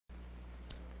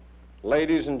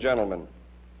Ladies and gentlemen,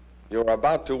 you are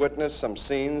about to witness some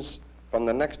scenes from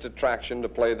the next attraction to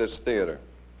play this theater.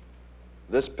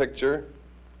 This picture,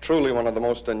 truly one of the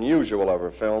most unusual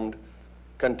ever filmed,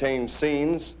 contains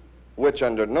scenes which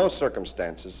under no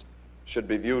circumstances should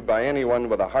be viewed by anyone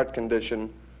with a heart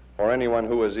condition or anyone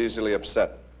who is easily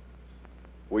upset.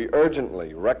 We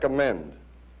urgently recommend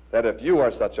that if you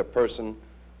are such a person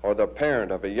or the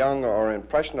parent of a young or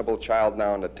impressionable child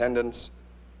now in attendance,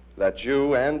 that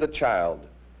you and the child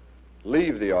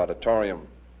leave the auditorium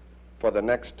for the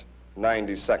next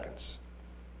 90 seconds.